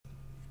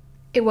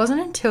It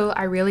wasn't until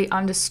I really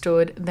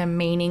understood the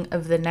meaning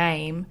of the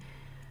name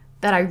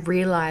that I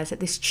realized that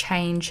this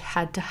change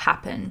had to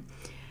happen.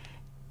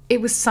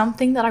 It was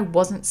something that I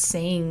wasn't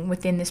seeing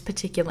within this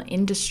particular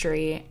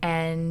industry,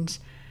 and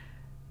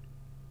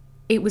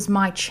it was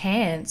my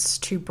chance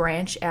to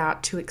branch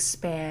out, to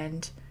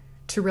expand,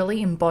 to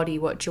really embody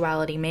what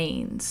duality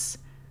means.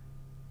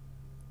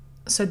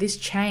 So this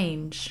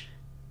change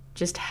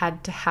just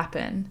had to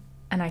happen,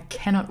 and I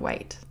cannot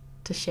wait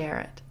to share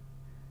it.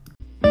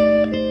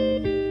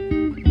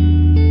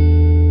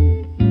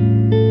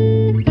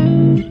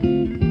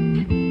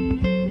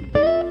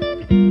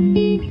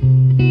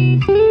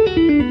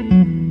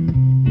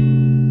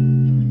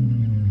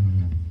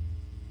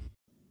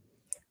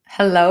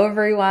 Hello,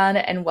 everyone,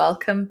 and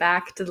welcome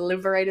back to the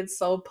Liberated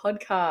Soul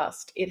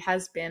podcast. It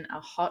has been a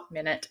hot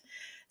minute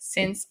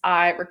since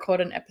I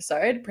recorded an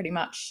episode, pretty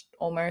much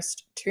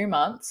almost 2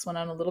 months, went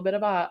on a little bit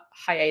of a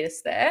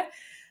hiatus there,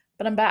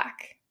 but I'm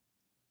back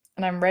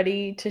and I'm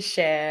ready to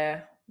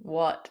share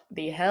what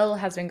the hell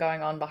has been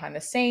going on behind the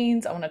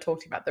scenes. I want to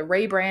talk to you about the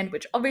rebrand,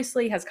 which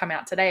obviously has come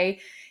out today.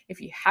 If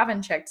you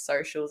haven't checked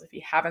socials, if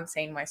you haven't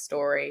seen my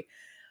story,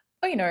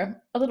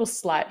 or, a little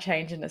slight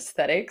change in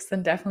aesthetics,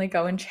 then definitely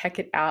go and check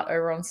it out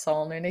over on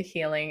Soul Lunar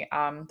Healing.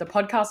 The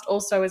podcast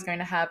also is going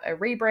to have a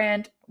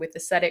rebrand with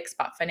aesthetics,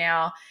 but for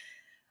now,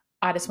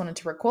 I just wanted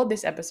to record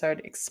this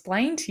episode,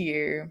 explain to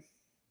you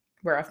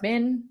where I've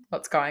been,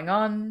 what's going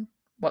on,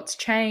 what's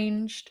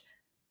changed,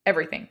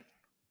 everything.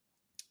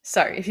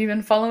 So if you've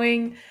been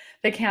following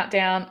the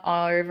countdown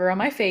over on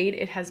my feed,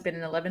 it has been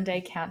an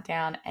 11-day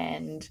countdown,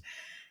 and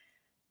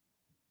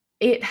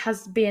it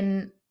has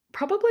been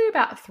probably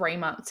about 3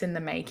 months in the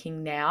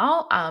making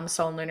now.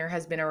 Soul Lunar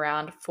has been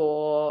around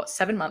for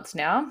 7 months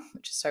now,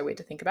 which is so weird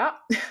to think about.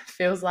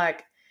 Feels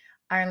like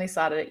I only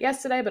started it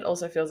yesterday, but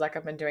also feels like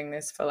I've been doing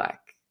this for like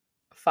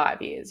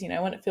 5 years.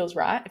 When it feels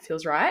right, it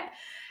feels right.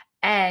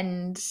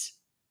 And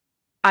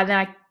then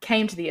I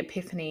came to the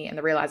epiphany and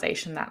the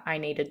realization that I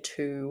needed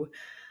to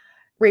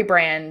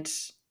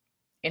rebrand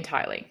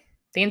entirely.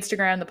 The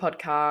Instagram, the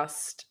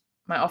podcast,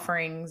 my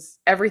offerings,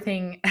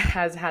 everything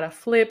has had a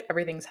flip,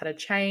 everything's had a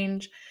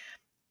change.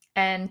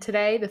 And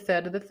today, the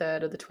 3rd of the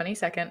 3rd of the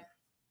 22nd,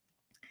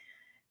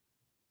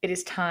 it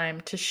is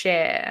time to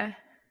share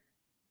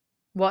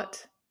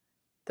what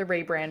the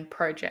rebrand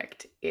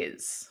project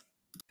is.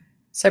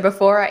 So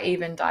before I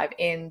even dive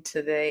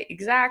into the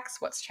exacts,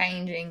 what's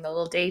changing, the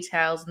little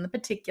details and the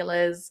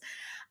particulars,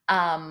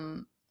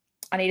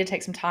 I need to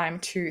take some time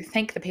to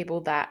thank the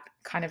people that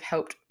kind of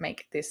helped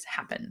make this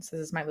happen. So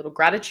this is my little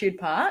gratitude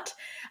part.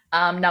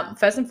 Now,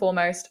 first and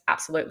foremost,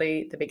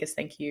 absolutely the biggest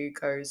thank you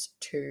goes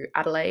to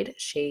Adelaide.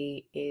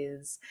 She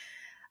is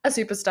a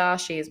superstar.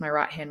 She is my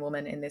right-hand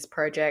woman in this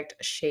project.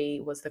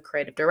 She was the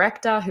creative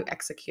director who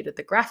executed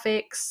the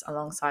graphics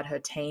alongside her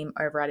team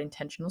over at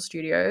Intentional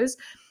Studios.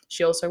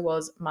 She also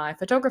was my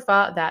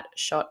photographer that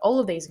shot all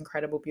of these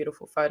incredible,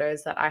 beautiful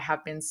photos that I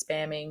have been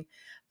spamming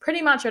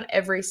pretty much on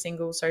every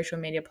single social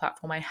media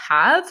platform I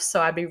have.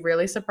 So I'd be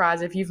really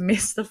surprised if you've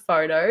missed the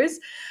photos.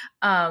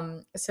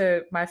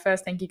 So my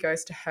first thank you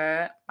goes to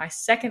her. My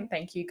second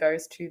thank you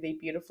goes to the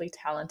beautifully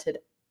talented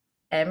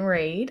M.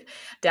 Reed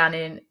down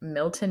in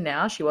Milton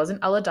now. She was in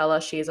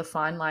Ulladulla. She is a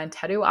fine line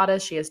tattoo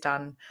artist. She has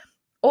done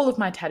all of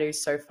my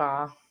tattoos so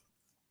far.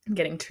 I'm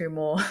getting 2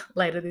 more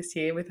later this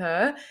year with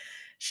her.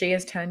 She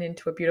has turned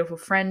into a beautiful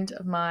friend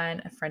of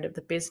mine, a friend of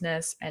the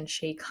business, and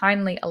she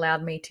kindly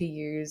allowed me to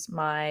use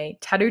my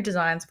tattoo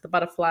designs of the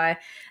butterfly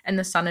and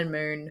the sun and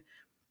moon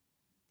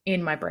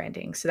in my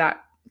branding. So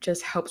that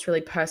just helps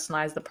really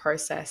personalize the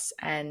process,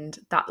 and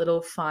that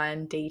little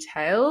fine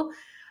detail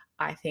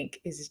I think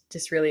is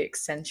just really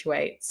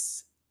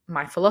accentuates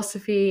my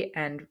philosophy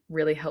and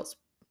really helps,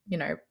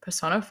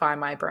 personify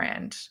my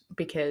brand,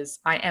 because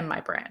I am my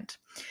brand.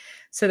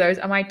 So those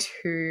are my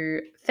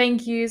 2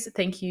 thank yous.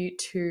 Thank you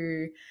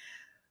to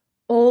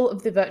all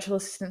of the virtual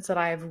assistants that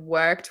I have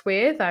worked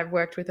with. I've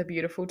worked with a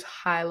beautiful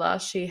Tyler.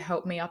 She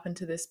helped me up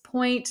until this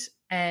point.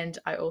 And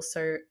I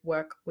also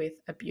work with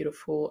a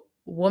beautiful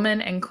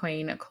woman and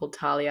queen called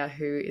Talia,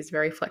 who is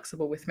very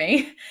flexible with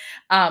me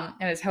and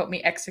has helped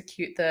me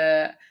execute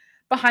the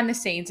behind the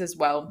scenes as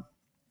well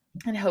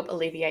and help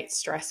alleviate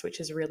stress,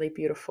 which is really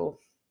beautiful.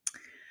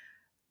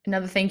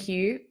 Another thank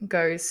you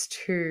goes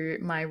to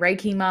my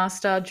Reiki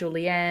master,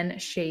 Julianne.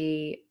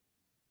 She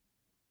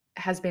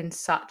has been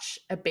such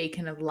a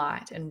beacon of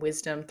light and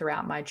wisdom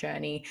throughout my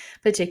journey,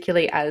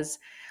 particularly as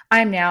I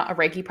am now a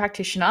Reiki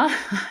practitioner.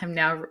 I'm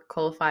now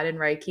qualified in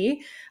Reiki.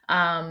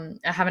 I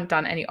haven't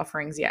done any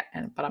offerings yet,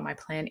 but my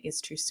plan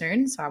is to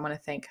soon. So I want to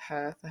thank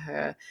her for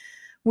her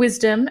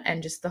wisdom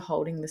and just the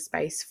holding the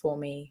space for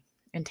me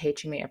and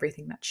teaching me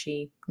everything that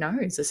she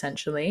knows,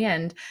 essentially.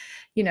 And,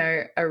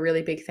 a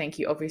really big thank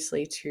you,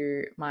 obviously,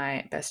 to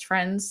my best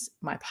friends,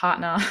 my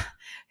partner,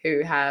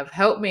 who have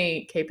helped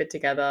me keep it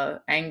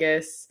together,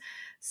 Angus,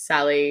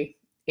 Sally,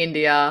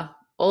 India,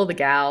 all the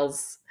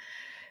gals.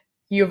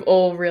 You've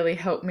all really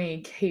helped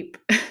me keep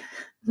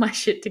my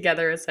shit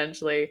together,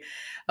 essentially,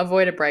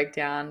 avoid a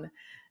breakdown,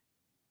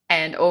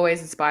 and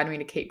always inspired me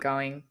to keep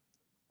going.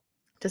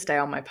 to stay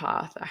on my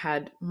path. I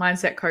had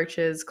mindset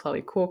coaches,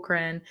 Chloe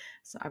Corcoran.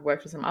 So I've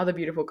worked with some other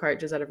beautiful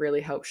coaches that have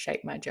really helped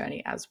shape my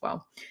journey as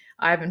well.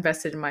 I've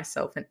invested in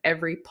myself in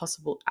every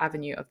possible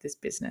avenue of this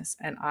business,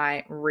 and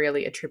I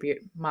really attribute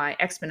my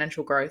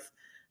exponential growth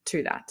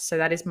to that. So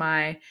that is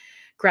my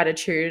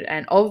gratitude.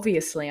 And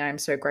obviously, I'm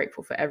so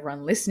grateful for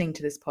everyone listening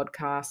to this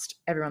podcast,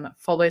 everyone that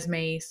follows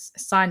me,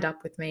 signed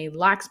up with me,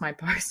 likes my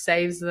posts,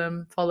 saves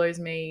them, follows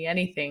me,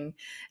 anything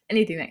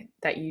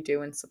that you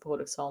do in support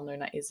of Soul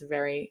Luna is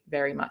very,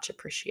 very much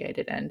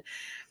appreciated. And,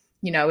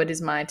 it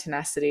is my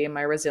tenacity and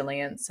my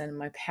resilience and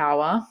my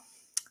power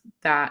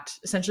that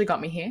essentially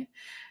got me here.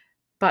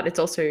 But it's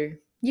also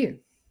you.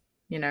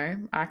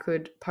 I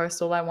could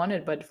post all I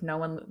wanted, but if no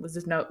one was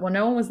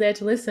there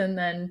to listen,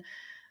 then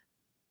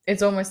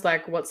it's almost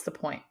like, what's the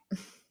point?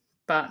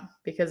 But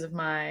because of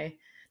my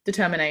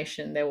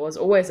determination, there was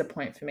always a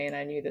point for me, and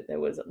I knew that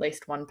there was at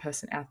least one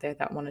person out there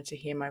that wanted to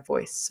hear my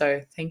voice.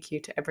 So thank you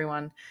to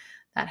everyone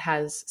that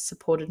has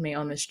supported me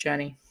on this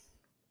journey.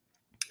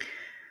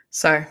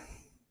 So,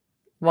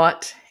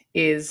 what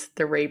is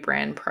the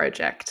Rebrand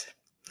project?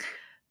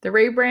 The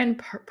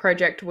Rebrand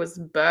project was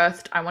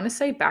birthed, I want to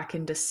say back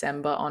in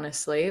December,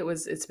 honestly.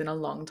 It's been a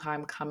long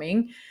time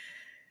coming.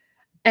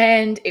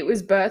 And it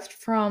was birthed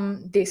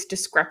from this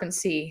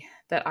discrepancy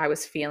that I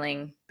was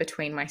feeling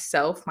between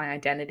myself, my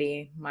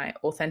identity, my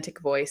authentic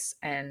voice,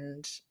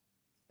 and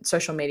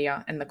social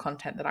media and the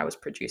content that I was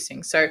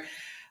producing. So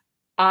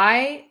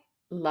I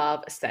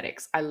love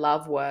aesthetics. I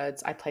love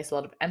words. I place a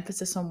lot of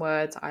emphasis on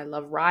words. I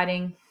love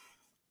writing.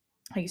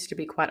 I used to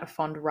be quite a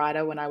fond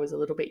writer when I was a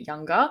little bit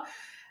younger.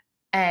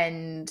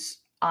 And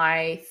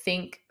I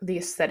think the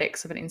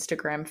aesthetics of an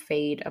Instagram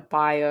feed, a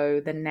bio,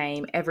 the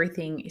name,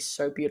 everything is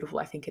so beautiful.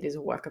 I think it is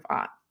a work of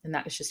art, and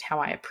that is just how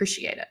I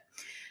appreciate it.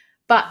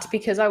 But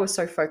because I was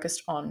so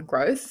focused on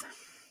growth,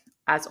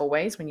 as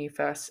always, when you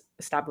first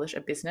establish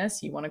a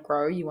business, you want to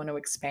grow, you want to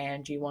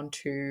expand, you want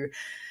to,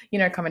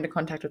 come into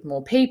contact with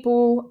more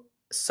people.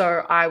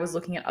 So I was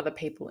looking at other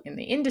people in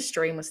the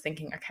industry and was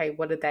thinking, okay,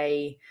 what are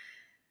they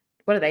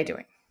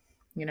doing?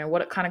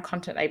 What kind of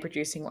content are they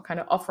producing? What kind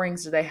of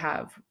offerings do they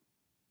have?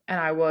 And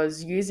I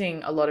was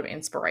using a lot of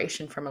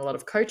inspiration from a lot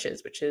of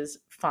coaches, which is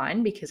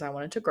fine because I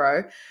wanted to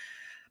grow.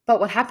 But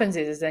what happens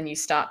is then you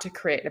start to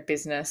create a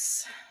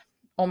business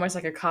almost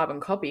like a carbon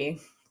copy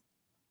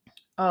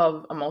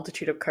of a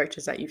multitude of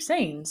coaches that you've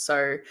seen.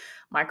 So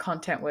my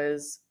content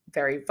was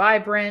very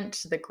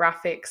vibrant. The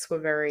graphics were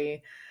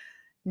very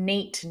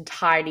neat and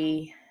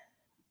tidy.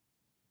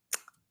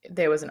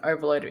 There was an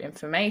overload of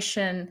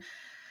information.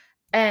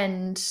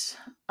 And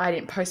I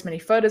didn't post many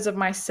photos of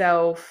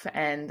myself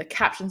and the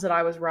captions that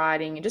I was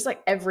writing and just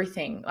like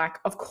everything. Like,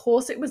 of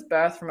course, it was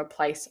birthed from a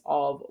place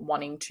of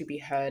wanting to be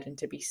heard and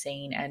to be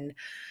seen and,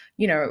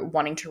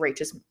 wanting to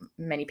reach as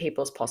many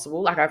people as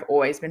possible. Like, I've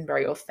always been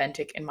very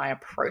authentic in my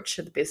approach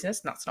to the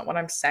business. And that's not what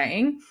I'm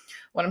saying.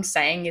 What I'm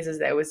saying is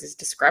there was this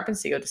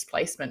discrepancy or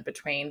displacement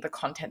between the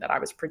content that I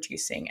was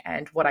producing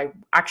and what I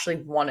actually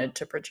wanted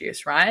to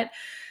produce, right?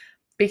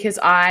 Because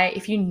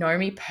if you know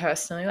me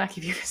personally, like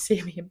if you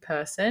see me in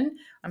person,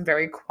 I'm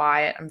very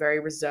quiet, I'm very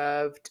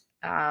reserved,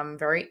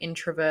 very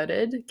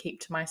introverted,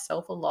 keep to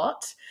myself a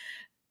lot.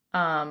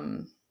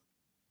 And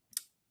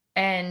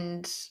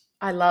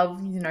I love,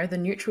 the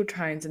neutral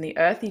tones and the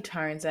earthy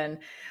tones. And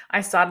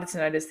I started to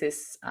notice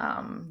this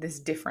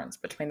difference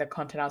between the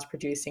content I was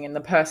producing and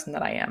the person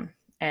that I am.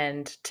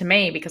 And to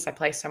me, because I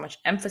place so much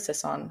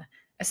emphasis on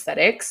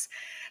aesthetics,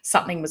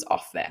 something was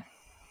off there.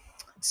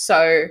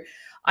 So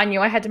I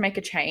knew I had to make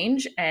a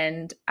change,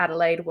 and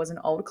Adelaide was an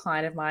old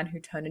client of mine who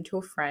turned into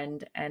a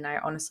friend, and I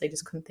honestly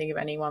just couldn't think of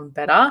anyone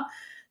better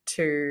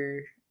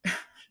to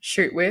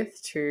shoot with,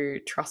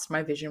 to trust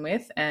my vision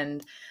with,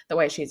 and the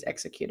way she's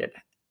executed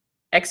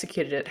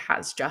it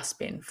has just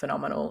been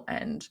phenomenal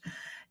and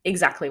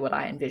exactly what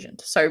I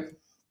envisioned. So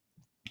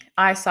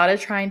I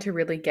started trying to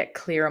really get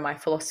clear on my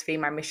philosophy,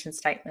 my mission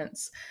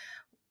statements,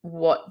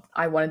 what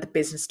I wanted the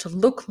business to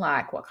look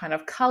like, what kind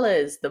of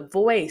colors, the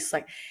voice,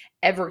 like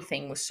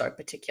everything was so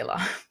particular.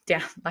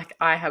 Down, like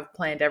I have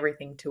planned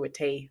everything to a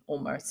T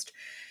almost.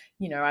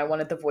 I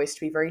wanted the voice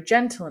to be very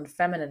gentle and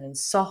feminine and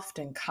soft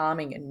and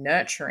calming and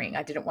nurturing.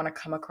 I didn't want to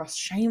come across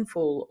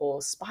shameful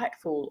or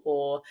spiteful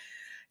or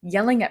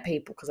yelling at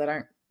people, because I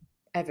don't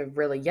ever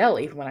really yell.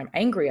 Even when I'm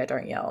angry, I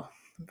don't yell.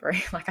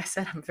 Like I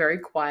said, I'm a very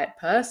quiet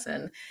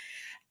person.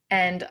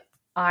 And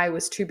I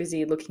was too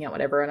busy looking at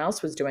what everyone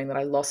else was doing that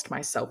I lost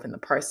myself in the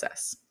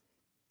process.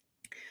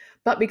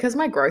 But because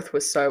my growth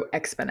was so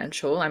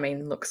exponential, I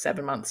mean, look,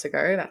 7 months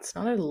ago, that's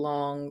not a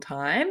long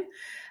time.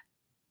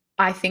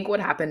 I think what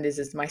happened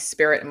is my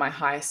spirit and my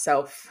higher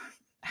self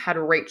had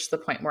reached the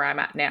point where I'm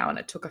at now. And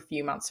it took a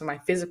few months for my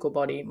physical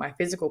body, my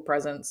physical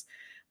presence,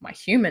 my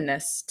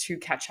humanness to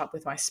catch up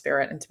with my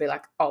spirit and to be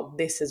like, oh,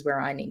 this is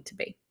where I need to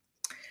be.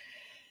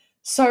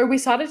 So we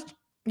started,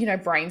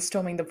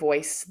 brainstorming the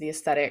voice, the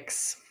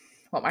aesthetics,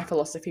 what my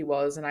philosophy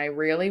was. And I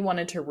really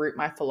wanted to root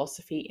my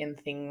philosophy in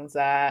things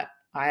that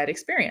I had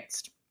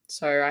experienced.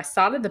 So I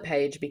started the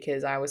page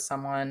because I was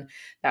someone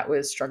that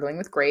was struggling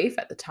with grief.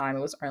 At the time,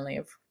 it was only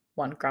of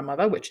one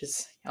grandmother, which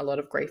is a lot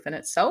of grief in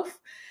itself.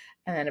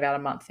 And then about a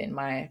month in,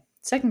 my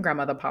second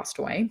grandmother passed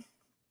away.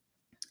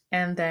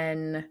 And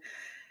then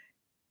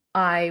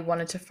I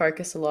wanted to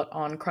focus a lot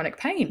on chronic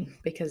pain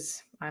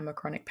because I'm a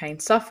chronic pain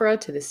sufferer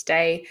to this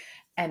day,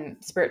 and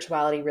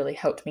spirituality really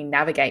helped me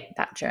navigate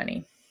that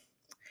journey.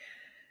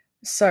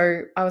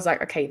 So I was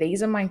like, okay,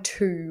 these are my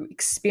two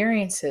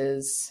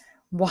experiences.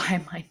 Why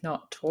am I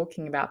not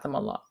talking about them a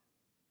lot?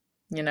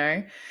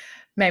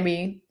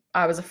 Maybe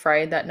I was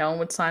afraid that no one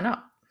would sign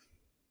up.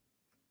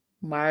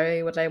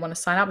 Why would they want to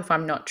sign up if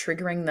I'm not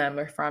triggering them,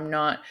 or if I'm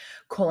not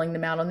calling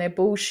them out on their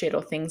bullshit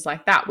or things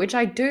like that, which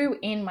I do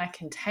in my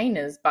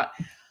containers, but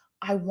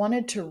I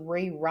wanted to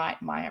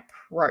rewrite my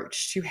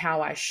approach to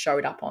how I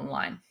showed up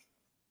online.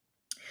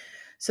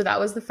 So that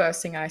was the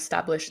first thing I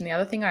established. And the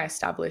other thing I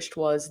established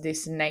was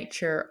this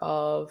nature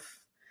of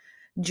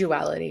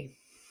duality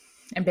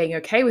and being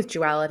okay with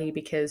duality,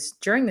 because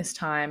during this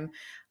time,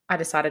 I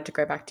decided to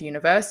go back to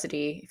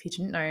university. If you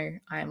didn't know,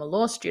 I am a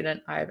law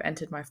student. I've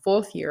entered my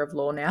 4th year of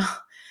law now,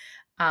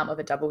 of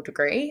a double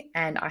degree,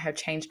 and I have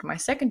changed my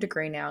 2nd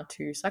degree now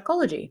to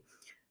psychology.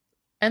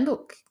 And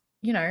look,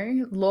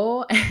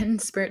 law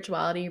and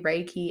spirituality,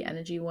 Reiki,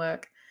 energy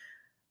work,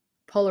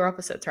 polar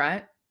opposites,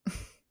 right?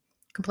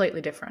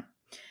 Completely different.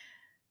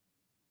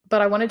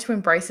 But I wanted to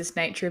embrace this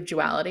nature of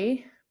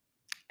duality.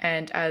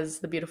 And as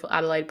the beautiful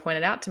Adelaide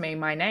pointed out to me,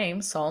 my name,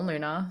 Sol and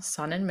Luna,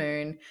 Sun and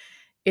Moon,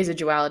 is a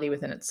duality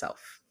within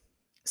itself.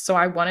 So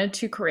I wanted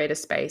to create a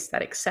space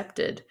that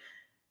accepted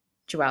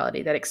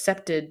duality, that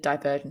accepted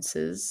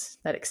divergences,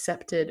 that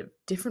accepted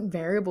different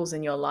variables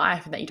in your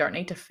life, and that you don't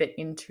need to fit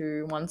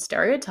into one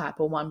stereotype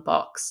or one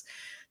box.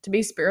 To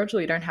be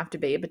spiritual, you don't have to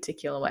be a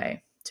particular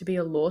way. To be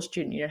a law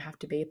student, you don't have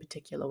to be a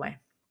particular way.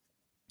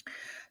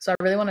 So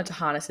I really wanted to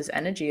harness this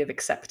energy of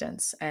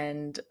acceptance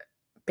and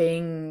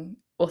being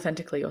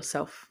authentically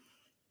yourself.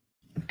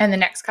 And the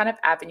next kind of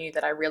avenue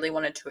that I really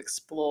wanted to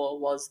explore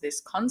was this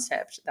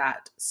concept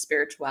that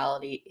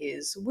spirituality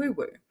is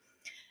woo-woo.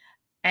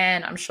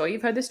 And I'm sure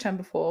you've heard this term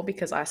before,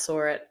 because I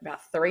saw it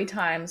about 3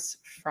 times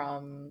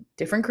from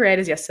different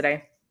creators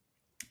yesterday,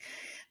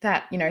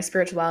 that,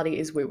 spirituality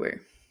is woo-woo,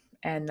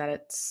 and that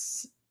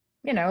it's,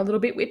 a little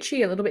bit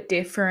witchy, a little bit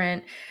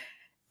different.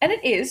 And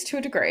it is to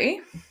a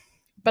degree,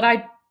 but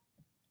I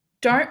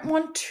don't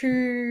want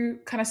to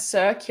kind of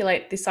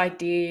circulate this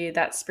idea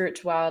that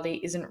spirituality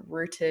isn't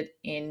rooted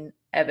in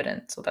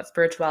evidence, or that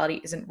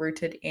spirituality isn't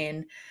rooted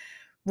in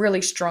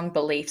really strong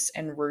beliefs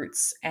and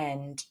roots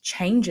and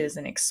changes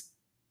and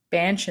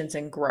expansions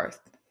and growth.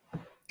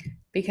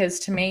 Because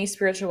to me,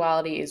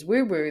 spirituality is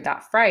woo-woo.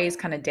 That phrase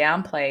kind of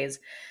downplays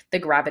the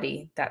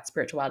gravity that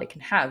spirituality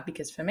can have.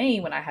 Because for me,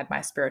 when I had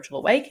my spiritual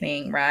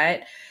awakening,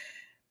 right,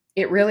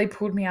 it really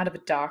pulled me out of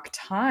a dark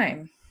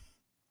time.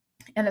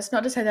 And it's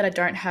not to say that I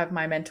don't have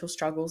my mental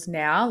struggles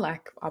now.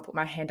 Like, I'll put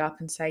my hand up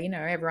and say,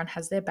 everyone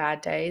has their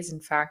bad days. In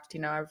fact,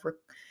 I've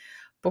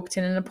booked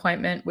in an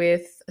appointment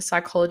with a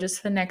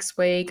psychologist for next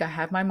week. I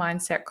have my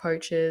mindset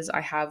coaches. I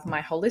have my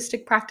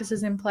holistic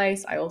practices in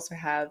place. I also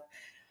have,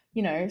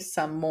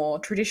 some more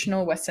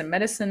traditional Western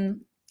medicine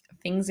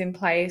things in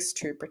place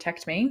to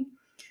protect me.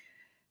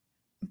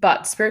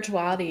 But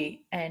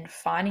spirituality and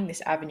finding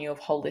this avenue of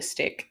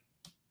holistic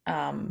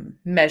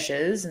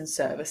measures and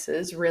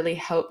services really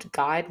helped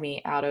guide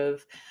me out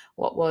of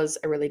what was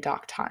a really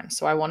dark time.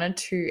 So I wanted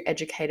to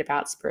educate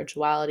about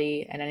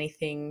spirituality and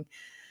anything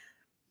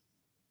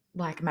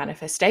like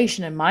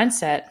manifestation and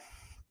mindset,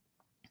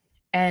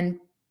 and,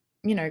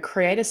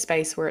 create a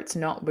space where it's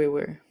not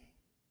woo-woo,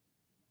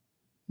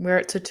 where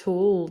it's a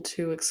tool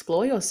to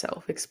explore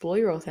yourself, explore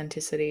your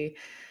authenticity,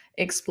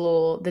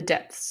 explore the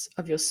depths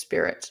of your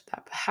spirit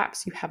that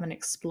perhaps you haven't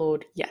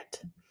explored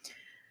yet.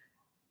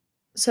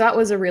 So that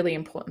was a really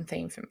important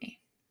theme for me.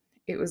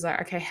 It was like,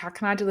 okay, how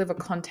can I deliver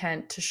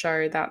content to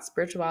show that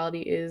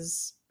spirituality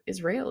is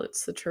real?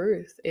 It's the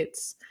truth.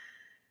 It's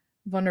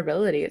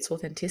vulnerability. It's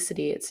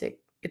authenticity.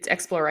 It's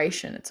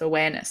exploration. It's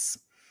awareness.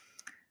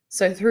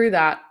 So through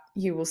that,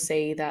 you will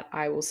see that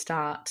I will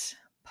start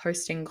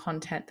posting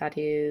content that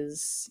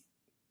is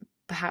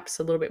perhaps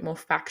a little bit more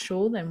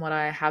factual than what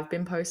I have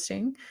been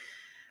posting.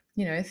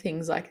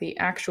 Things like the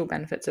actual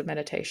benefits of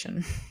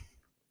meditation.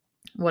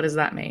 What does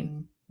that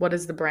mean? What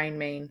does the brain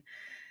mean?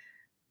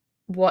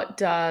 What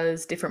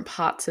does different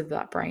parts of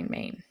that brain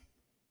mean?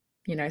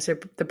 So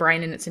the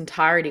brain in its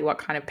entirety, what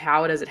kind of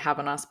power does it have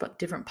on us? But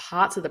different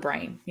parts of the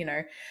brain,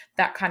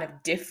 that kind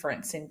of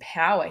difference in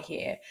power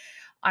here.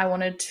 I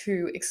wanted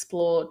to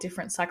explore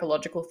different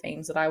psychological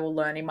themes that I will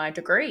learn in my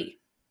degree,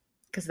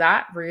 because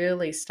that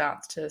really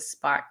starts to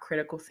spark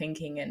critical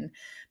thinking in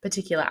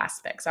particular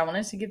aspects. I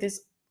wanted to give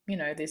this,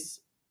 this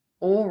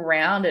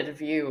all-rounded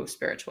view of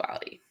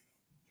spirituality.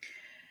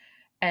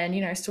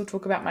 And, still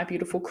talk about my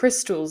beautiful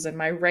crystals and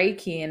my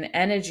Reiki and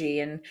energy,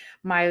 and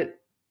my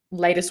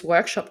latest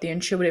workshop, The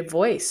Intuitive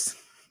Voice,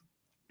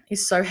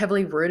 is so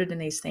heavily rooted in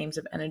these themes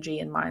of energy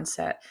and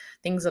mindset,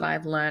 things that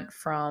I've learned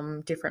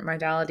from different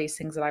modalities,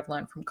 things that I've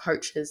learned from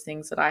coaches,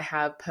 things that I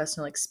have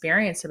personal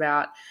experience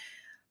about.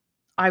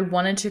 I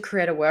wanted to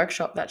create a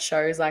workshop that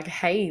shows like,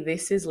 hey,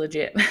 this is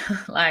legit.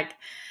 Like,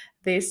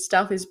 this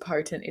stuff is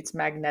potent, it's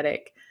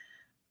magnetic.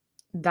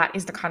 That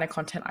is the kind of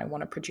content I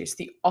want to produce.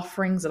 The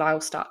offerings that I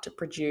will start to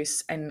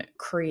produce and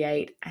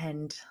create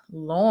and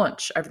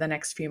launch over the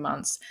next few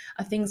months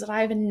are things that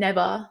I have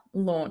never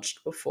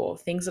launched before,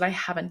 things that I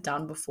haven't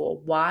done before.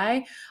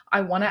 Why?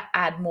 I want to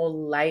add more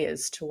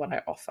layers to what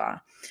I offer.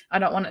 I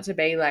don't want it to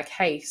be like,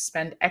 hey,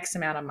 spend X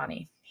amount of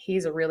money.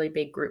 Here's a really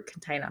big group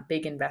container,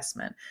 big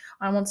investment.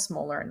 I want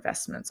smaller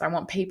investments. I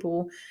want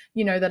people,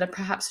 that are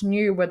perhaps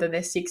new, whether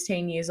they're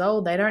 16 years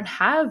old, they don't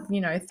have,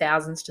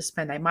 thousands to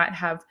spend. They might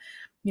have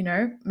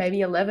maybe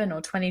 $11 or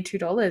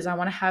 $22. I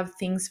want to have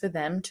things for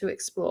them to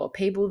explore.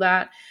 People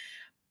that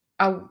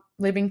are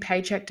living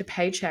paycheck to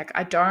paycheck.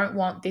 I don't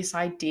want this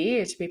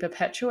idea to be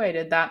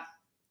perpetuated that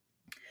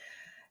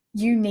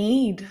you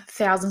need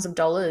thousands of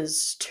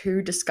dollars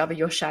to discover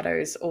your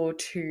shadows or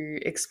to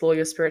explore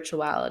your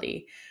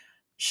spirituality.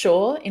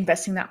 Sure,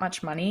 investing that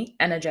much money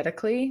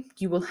energetically,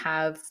 you will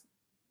have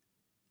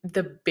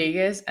the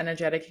biggest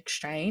energetic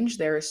exchange.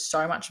 There is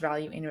so much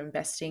value in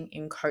investing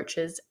in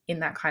coaches in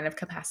that kind of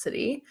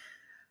capacity,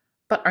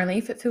 but only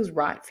if it feels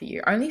right for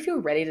you, only if you're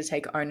ready to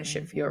take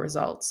ownership for your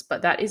results.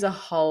 But that is a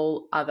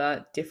whole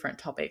other different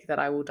topic that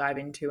I will dive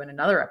into in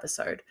another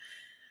episode.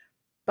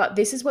 But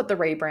this is what the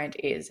rebrand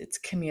is. It's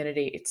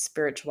community, it's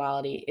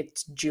spirituality,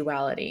 it's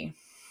duality,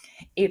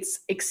 it's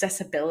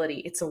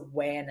accessibility, it's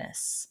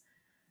awareness,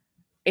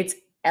 it's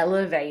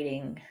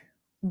elevating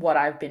what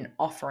I've been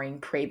offering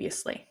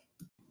previously.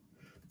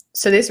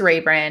 So this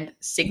rebrand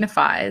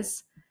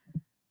signifies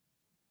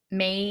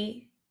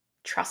me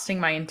trusting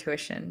my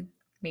intuition,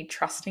 me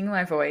trusting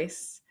my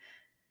voice,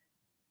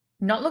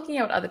 not looking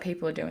at what other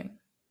people are doing,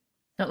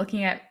 not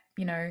looking at,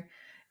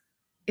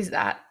 is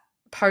that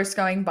post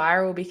going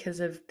viral because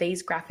of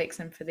these graphics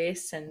and for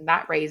this and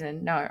that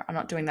reason? No, I'm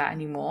not doing that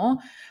anymore.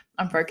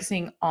 I'm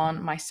focusing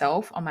on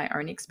myself, on my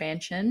own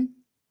expansion.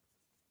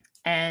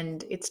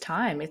 And it's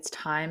time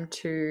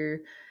to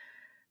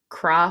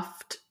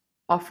craft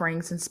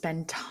offerings and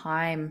spend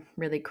time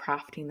really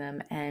crafting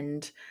them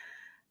and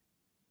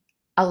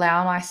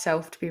allow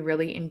myself to be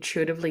really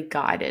intuitively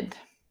guided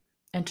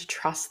and to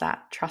trust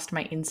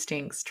my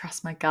instincts,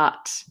 trust my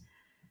gut.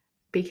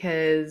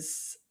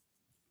 Because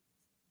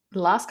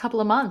the last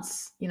couple of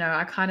months,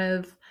 I kind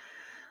of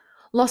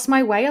lost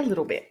my way a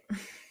little bit.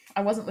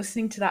 I wasn't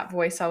listening to that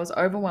voice. I was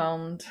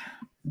overwhelmed,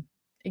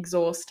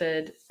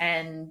 exhausted,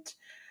 and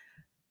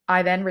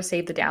I then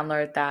received the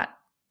download that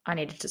I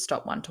needed to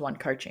stop one-to-one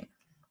coaching.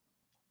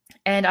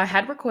 And I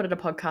had recorded a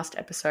podcast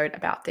episode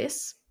about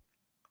this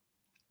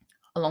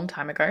a long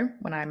time ago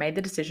when I made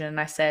the decision, and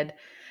I said,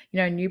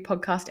 new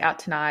podcast out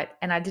tonight.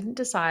 And I didn't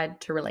decide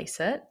to release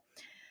it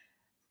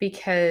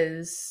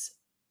because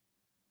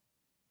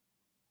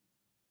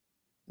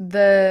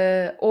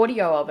the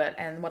audio of it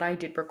and what I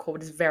did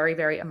record is very,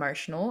 very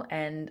emotional,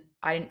 and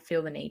I didn't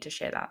feel the need to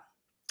share that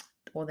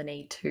or the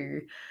need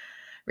to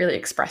really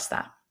express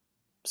that.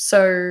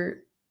 So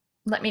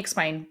let me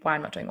explain why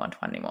I'm not doing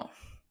one-to-one anymore,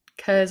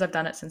 because I've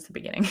done it since the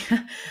beginning.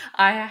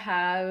 I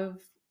have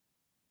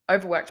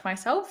overworked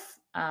myself.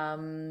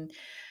 I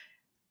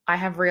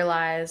have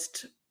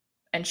realized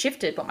and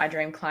shifted what my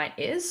dream client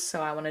is.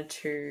 So I wanted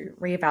to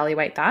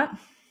reevaluate that.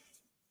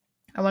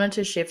 I wanted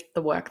to shift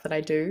the work that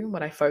I do,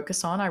 what I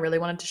focus on. I really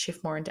wanted to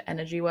shift more into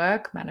energy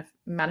work,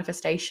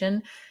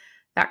 manifestation,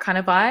 that kind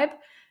of vibe.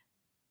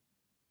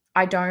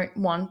 I don't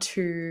want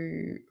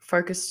to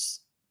focus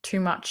too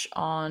much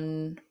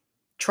on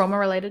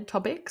trauma-related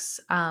topics,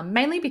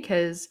 mainly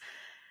because,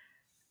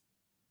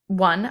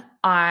 one,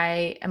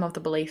 I am of the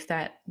belief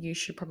that you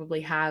should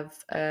probably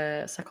have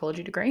a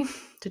psychology degree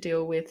to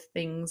deal with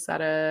things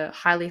that are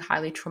highly,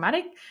 highly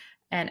traumatic.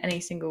 And any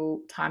single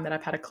time that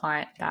I've had a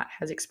client that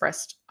has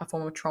expressed a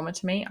form of trauma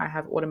to me, I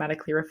have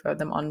automatically referred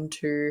them on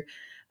to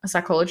a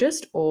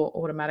psychologist or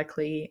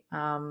automatically,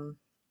 kind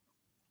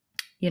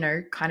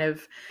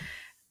of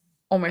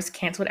almost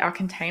cancelled our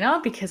container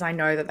because I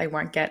know that they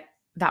won't get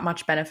that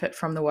much benefit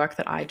from the work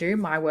that I do.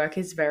 My work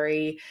is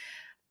very,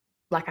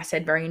 like I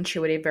said, very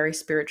intuitive, very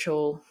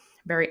spiritual,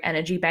 very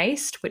energy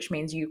based, which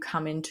means you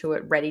come into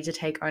it ready to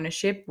take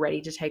ownership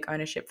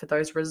for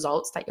those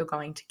results that you're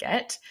going to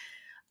get.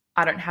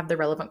 I don't have the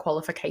relevant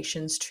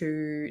qualifications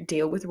to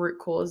deal with root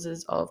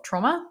causes of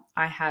trauma.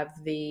 I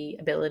have the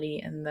ability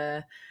and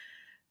the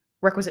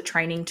requisite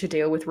training to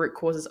deal with root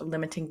causes of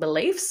limiting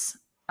beliefs,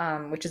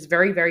 which is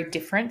very, very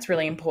different. It's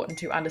really important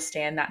to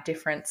understand that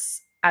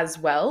difference as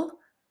well.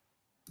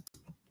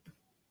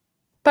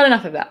 But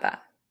enough about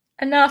that.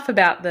 Enough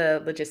about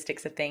the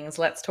logistics of things.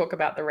 Let's talk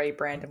about the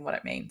rebrand and what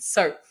it means.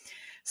 So,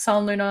 Sol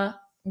and Luna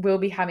will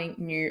be having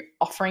new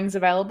offerings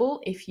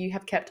available. If you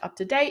have kept up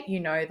to date, you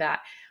know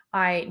that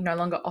I no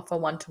longer offer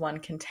one-to-one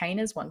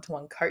containers,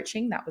 one-to-one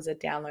coaching. That was a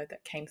download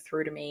that came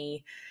through to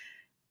me,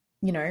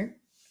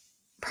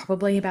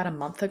 probably about a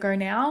month ago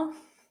now.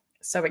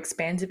 So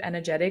Expansive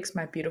Energetics,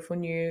 my beautiful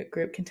new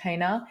group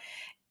container,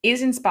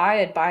 is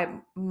inspired by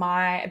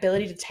my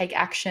ability to take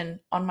action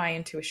on my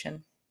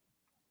intuition,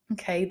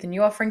 Okay, the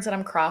new offerings that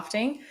I'm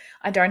crafting,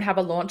 I don't have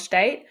a launch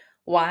date.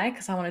 Why?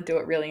 Because I want to do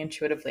it really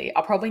intuitively.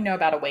 I'll probably know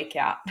about a week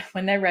out.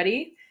 When they're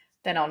ready,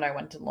 then I'll know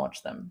when to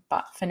launch them.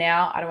 But for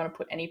now, I don't want to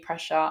put any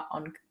pressure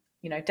on,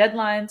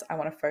 deadlines. I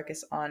want to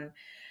focus on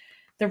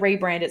the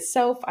rebrand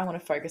itself. I want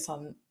to focus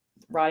on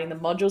writing the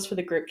modules for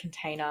the group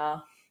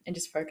container and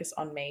just focus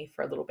on me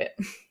for a little bit.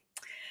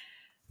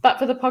 But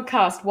for the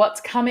podcast,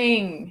 what's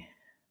coming?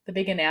 The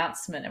big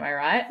announcement, am I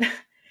right?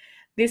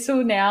 This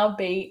will now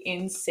be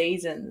in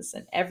seasons,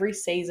 and every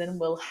season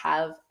will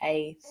have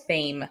a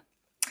theme.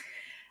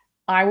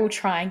 I will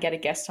try and get a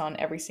guest on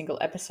every single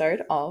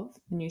episode of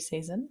the new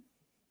season.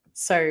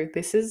 So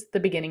this is the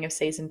beginning of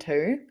season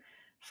 2,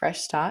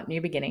 fresh start,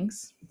 new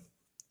beginnings.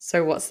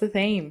 So what's the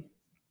theme?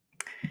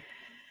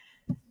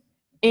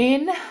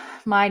 In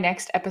my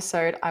next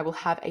episode, I will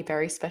have a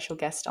very special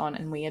guest on,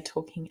 and we are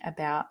talking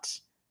about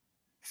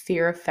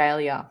fear of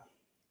failure.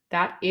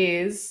 That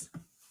is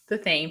the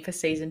theme for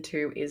season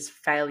 2, is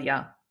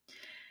failure.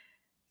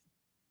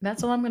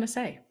 That's all I'm going to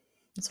say.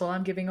 That's all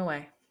I'm giving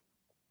away.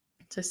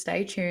 So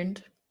stay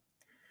tuned.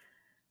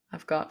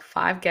 I've got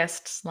 5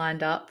 guests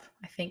lined up,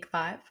 I think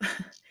 5,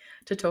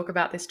 to talk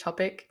about this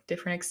topic,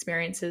 different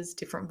experiences,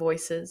 different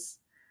voices.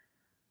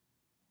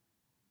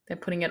 They're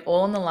putting it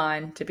all on the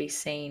line to be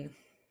seen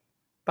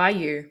by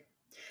you.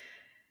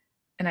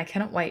 And I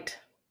cannot wait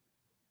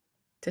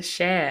to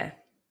share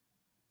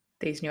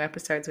these new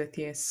episodes with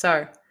you.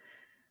 So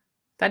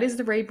that is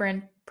the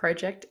Rebrand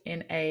project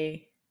in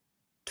a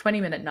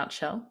 20-minute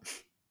nutshell.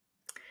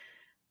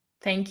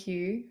 Thank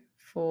you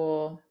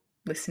for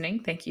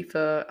listening. Thank you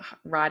for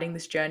riding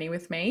this journey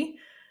with me.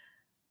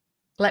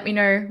 Let me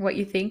know what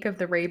you think of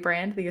the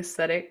rebrand, the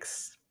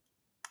aesthetics,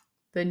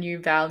 the new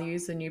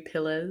values, the new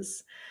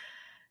pillars,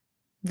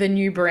 the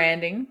new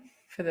branding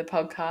for the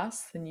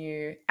podcast, the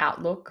new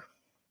outlook,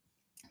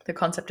 the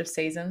concept of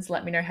seasons.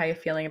 Let me know how you're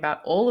feeling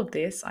about all of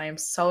this. I am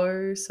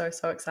so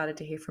excited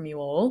to hear from you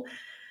all.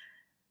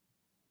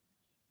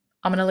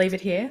 I'm going to leave it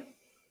here.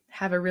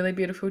 Have a really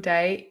beautiful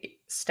day.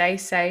 Stay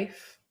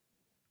safe.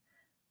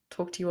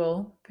 Talk to you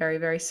all very,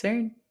 very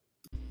soon.